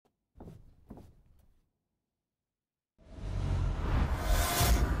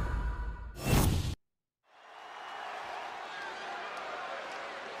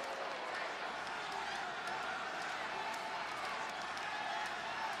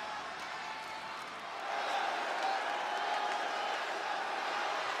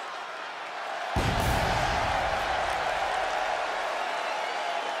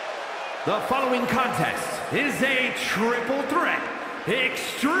The following contest is a triple threat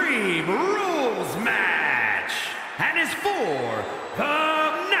Extreme Rules match and is for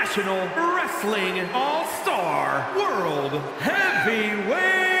the National Wrestling All-Star World Heavyweight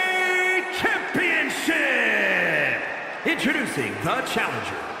Championship. Introducing the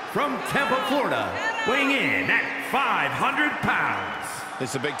challenger from Tampa, Florida, weighing in at 500 pounds.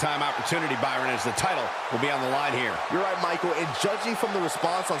 This is a big-time opportunity, Byron, as the title will be on the line here. You're right, Michael, and judging from the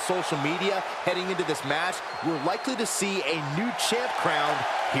response on social media heading into this match, we're likely to see a new champ crowned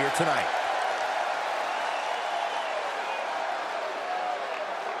here tonight.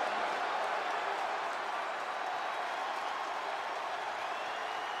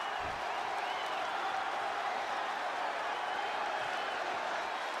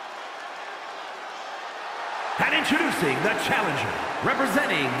 And introducing the challenger,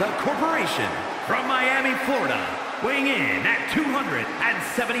 representing the corporation from Miami, Florida, weighing in at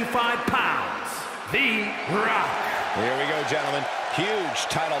 275 pounds, The Rock. Here we go, gentlemen. Huge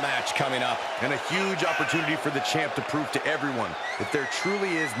title match coming up. And a huge opportunity for the champ to prove to everyone that there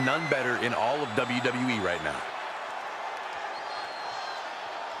truly is none better in all of WWE right now.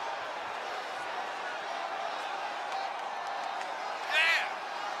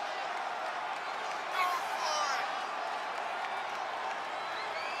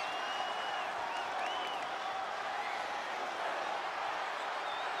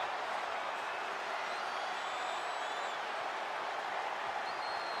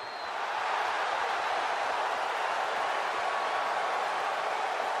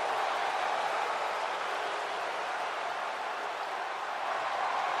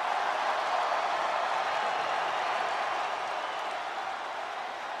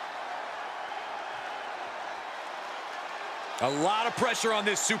 A lot of pressure on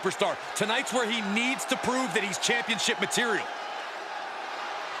this superstar. Tonight's where he needs to prove that he's championship material.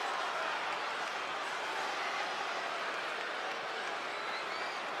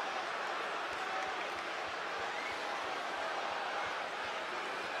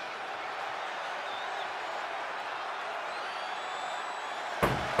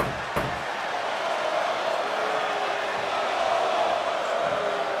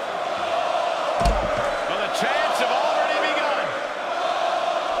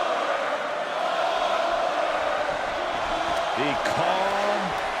 The calm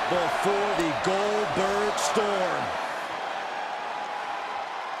before the Goldberg storm.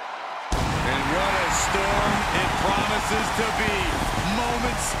 And what a storm it promises to be.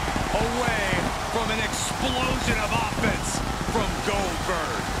 Moments away from an explosion of offense from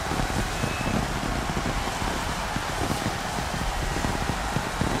Goldberg.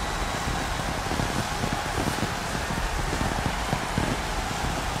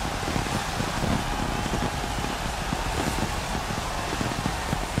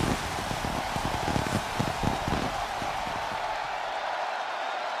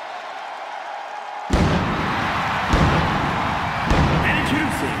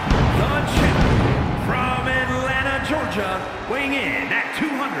 Weighing in at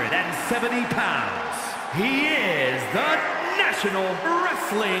 270 pounds, he is the National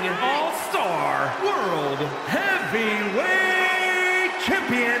Wrestling All-Star World Heavyweight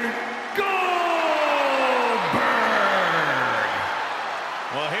Champion, Goldberg!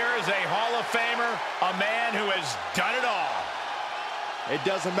 Well, here is a Hall of Famer, a man who has done it all. It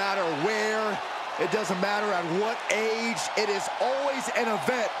doesn't matter where, it doesn't matter at what age, it is always an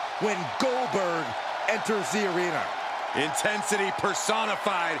event when Goldberg enters the arena. Intensity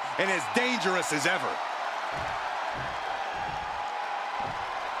personified and as dangerous as ever.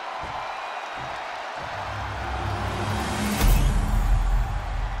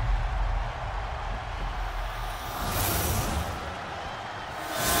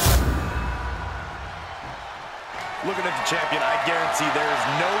 Looking at the champion, I guarantee there is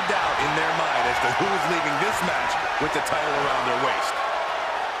no doubt in their mind as to who is leaving this match with the title around their waist.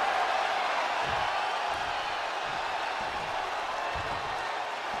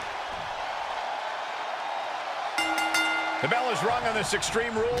 The bell is rung on this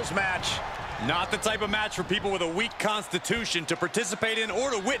Extreme Rules match. Not the type of match for people with a weak constitution to participate in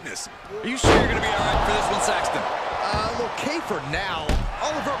or to witness. Are you sure you're going to be all right for this one, Saxton? I'm okay for now.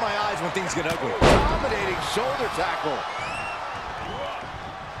 I'll avert my eyes when things get ugly. Dominating shoulder tackle.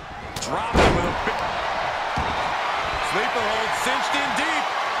 Dropping with a big... Sleeper hold cinched in deep.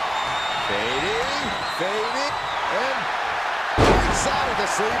 Fading, and inside of the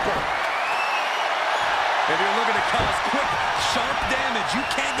sleeper. If you're looking to cause quick, sharp damage, you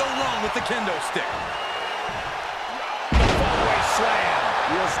can't go wrong with the kendo stick. Fallaway slam.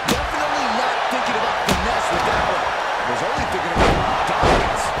 He was definitely not thinking about finesse with that one. He was only thinking about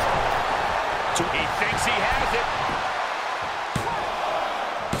dominance. believes he has it.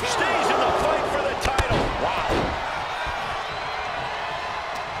 Stays in the fight for the title. Wow.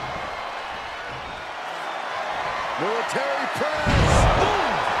 Military press.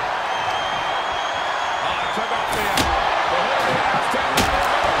 Boom. Took off the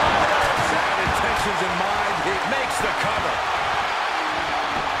Sad intentions in mind. He makes the cover.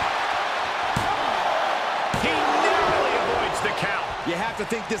 He narrowly avoids the count. You have to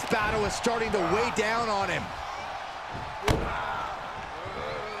think this battle is starting to weigh down on him.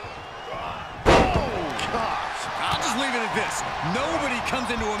 I'll just leave it at this. Nobody comes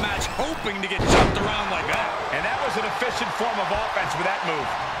into a match hoping to get jumped around like that. And that was an efficient form of offense with that move.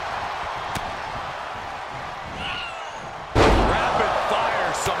 Rapid fire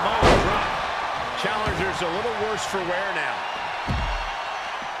Samoa drop. Challenger's a little worse for wear now.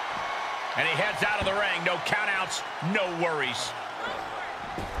 And he heads out of the ring. No countouts, no worries.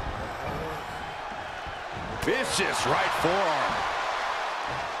 Vicious right forearm.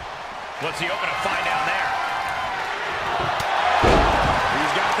 What's he open to find down there?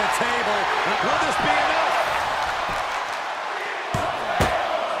 He's got the table. Will this be enough?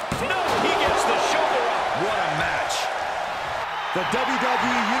 No, he gets the shoulder up. What a match. The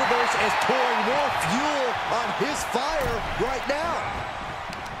WWE Universe is pouring more fuel on his fire right now.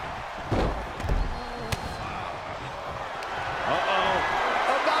 Uh-oh.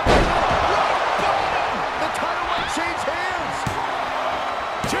 About to the title might change hands.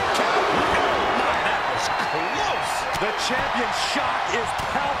 That was close. The champion's shock is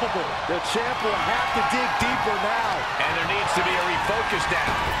palpable. The champ will have to dig deeper now. And there needs to be a refocus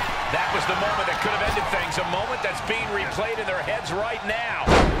now. That was the moment that could have ended things. A moment that's being replayed in their heads right now.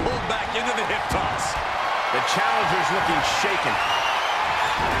 Pulled back into the hip toss. The challenger's looking shaken.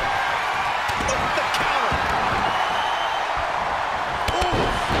 The counter.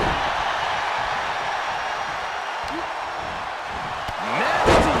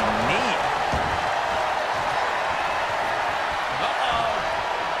 Nasty knee.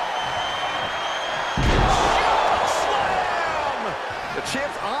 Slam! The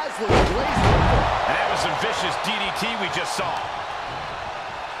champ's eyes look glazed over. And that was some vicious DDT we just saw.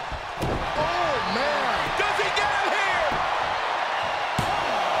 Oh, man. Does he get him here?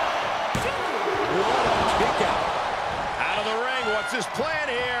 What a kick out. Out of the ring, what's his plan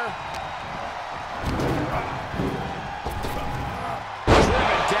here?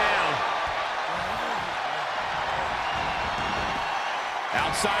 Driven down.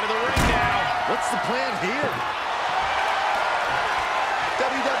 Outside of the ring now. What's the plan here?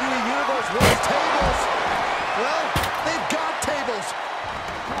 WWE Universe wants tables. Well, they've got tables.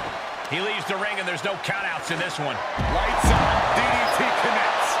 He leaves the ring and there's no countouts in this one. Lights on. DDT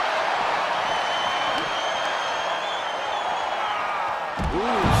connects.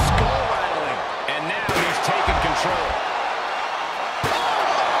 Ooh, skull rattling. And now he's taken control.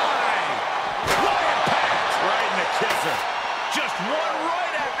 What impact! Right in the kisser. Just one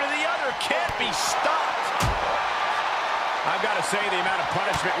right after the other can't be stopped. I've got to say, the amount of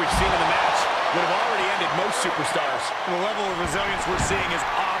punishment we've seen in the match would have already ended most superstars. The level of resilience we're seeing is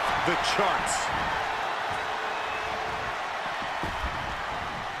off the charts.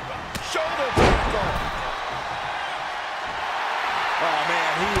 Shoulder tackle. Oh,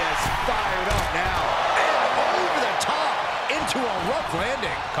 man, he is fired up now. And over the top into a rough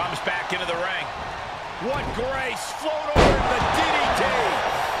landing. Comes back into the ring. What grace. Float over the DDT.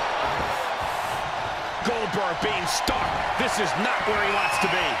 Goldberg being stuck. This is not where he wants to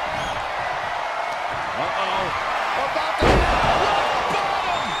be. Uh-oh. About to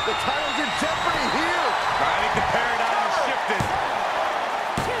bottom. The title's in jeopardy here. I think the paradigm has shifted.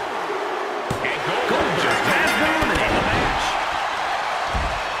 And Goldberg just has been eliminated the match.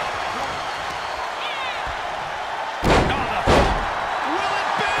 Will it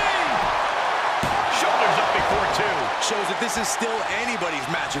be? Shoulders up before two. Shows that this is still anybody's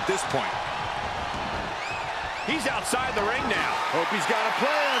match at this point. He's outside the ring now. Hope he's got a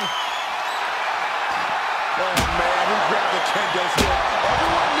plan. Oh, man, he grabbed the kendo's here.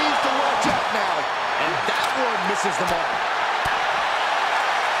 Everyone needs to watch out now. And that one misses the mark.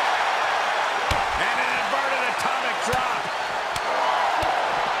 And an inverted atomic drop.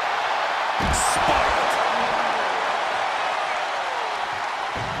 Spiked.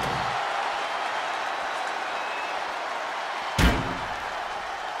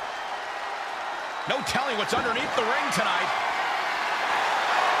 No telling what's underneath the ring tonight.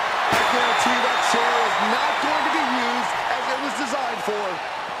 I guarantee that chair is not going to be used as it was designed for.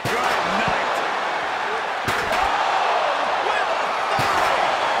 Good night.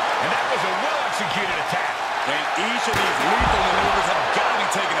 And that was a well-executed attack. And each of these lethal maneuvers have got to be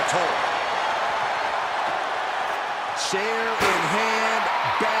taking a toll. Chair in hand,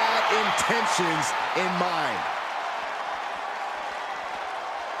 bad intentions in mind.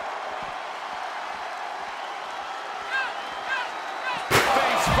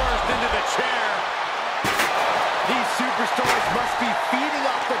 Face first into the chair. These superstars must be feeding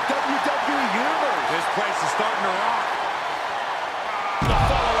off the WWE Universe. This place is starting to rock. The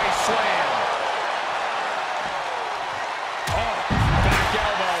fallaway slam. Oh, back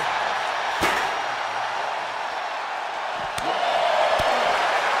elbow.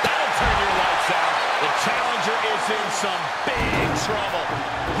 That'll turn your lights out. The challenger is in some big trouble.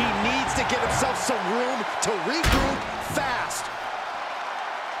 He needs to give himself some room to regroup fast.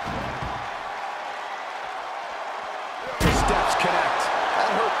 Steps connect. That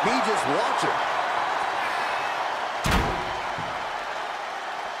hurt me just watching.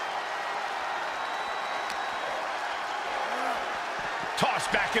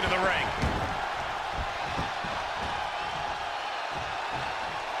 Tossed back into the ring.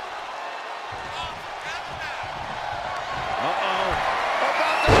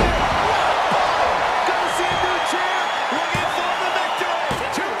 About to gonna see a new champ. Looking for the victory.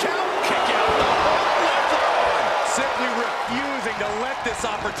 2 count. Kick out. Left arm. Simply refusing to let this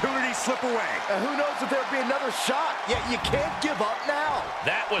opportunity slip away. And who knows if there'll be another shot, yet you can't give up now.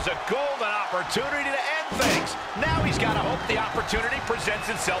 That was a golden opportunity to end things. Now he's got to hope the opportunity presents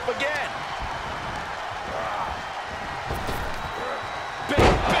itself again. Big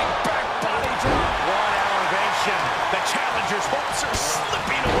back body drop. One elevation. The challenger's hopes are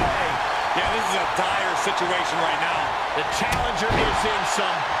slipping away. Yeah, this is a dire situation right now. The challenger is in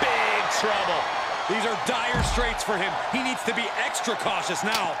some big trouble. These are dire straits for him. He needs to be extra cautious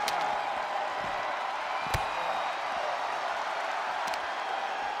now.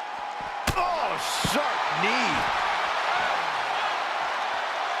 Oh, sharp knee.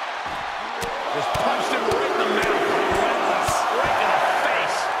 Just punched him right in the mouth. Relentless. Right in the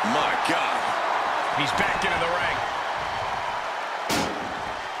face. My God. He's back into the ring.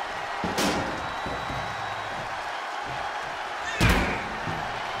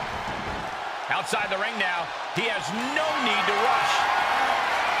 Outside the ring now. He has no need to rush.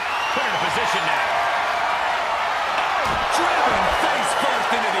 Put in a position now. Driven face first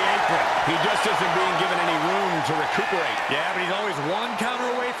into the apron. He just isn't being given any room to recuperate. Yeah, but he's always one counter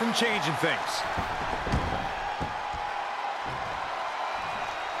away from changing things.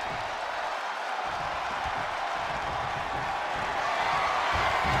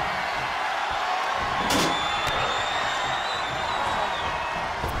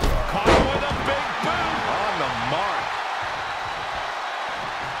 Caught him with a big boot. On the mark.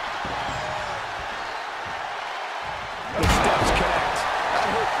 The steps connect. That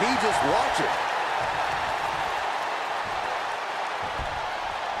hurt me just watching.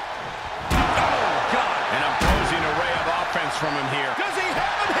 Oh, God. An imposing array of offense from him here. Does he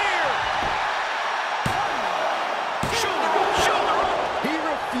have him here? Shoulder up, shoulder up. He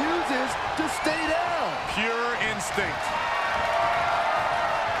refuses to stay down. Pure instinct.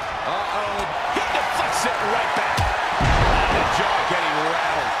 Uh-oh. He deflects it right back. The jaw getting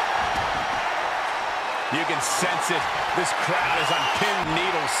rattled. You can sense it. This crowd is on pinned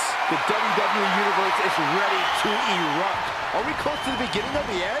needles. The WWE Universe is ready to erupt. Are we close to the beginning of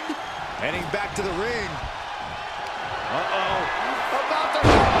the end? Heading back to the ring. Uh-oh. About to...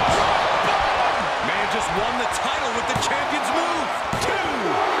 May have just won the title with the champion's move. 2.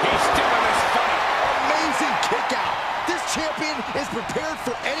 He's still in this fight. Amazing kick out. This champion is prepared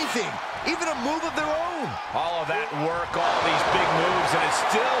for anything, even a move of their own. All of that work, all these big moves, and it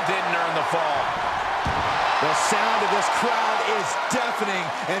still didn't earn the fall. The sound of this crowd is deafening,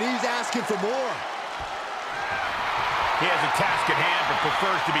 and he's asking for more. He has a task at hand, but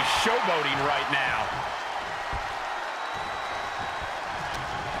prefers to be showboating right now.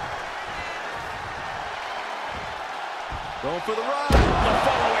 Going for the run. The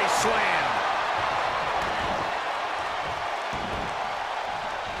fallaway slam.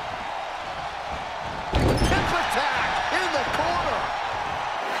 Hip attack in the corner.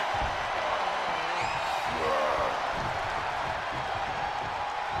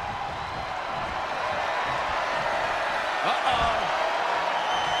 Uh-oh.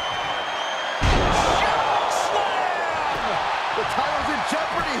 Slam! The title's in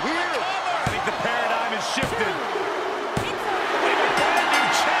jeopardy here. I think the paradigm has shifted. We have a brand new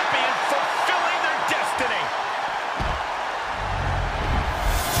champion fulfilling their destiny.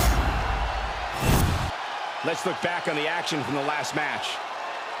 Let's look back on the action from the last match.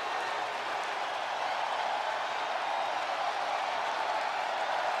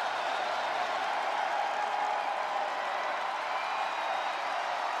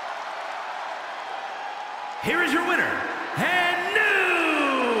 here is your winner, and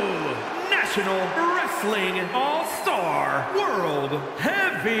new National Wrestling All-Star World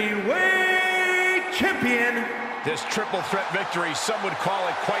Heavyweight Champion. This triple threat victory, some would call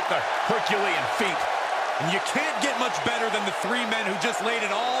it quite the Herculean feat. And you can't get much better than the three men who just laid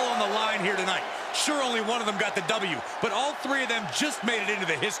it all on the line here tonight. Sure, only one of them got the W, but all three of them just made it into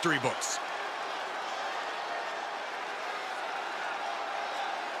the history books.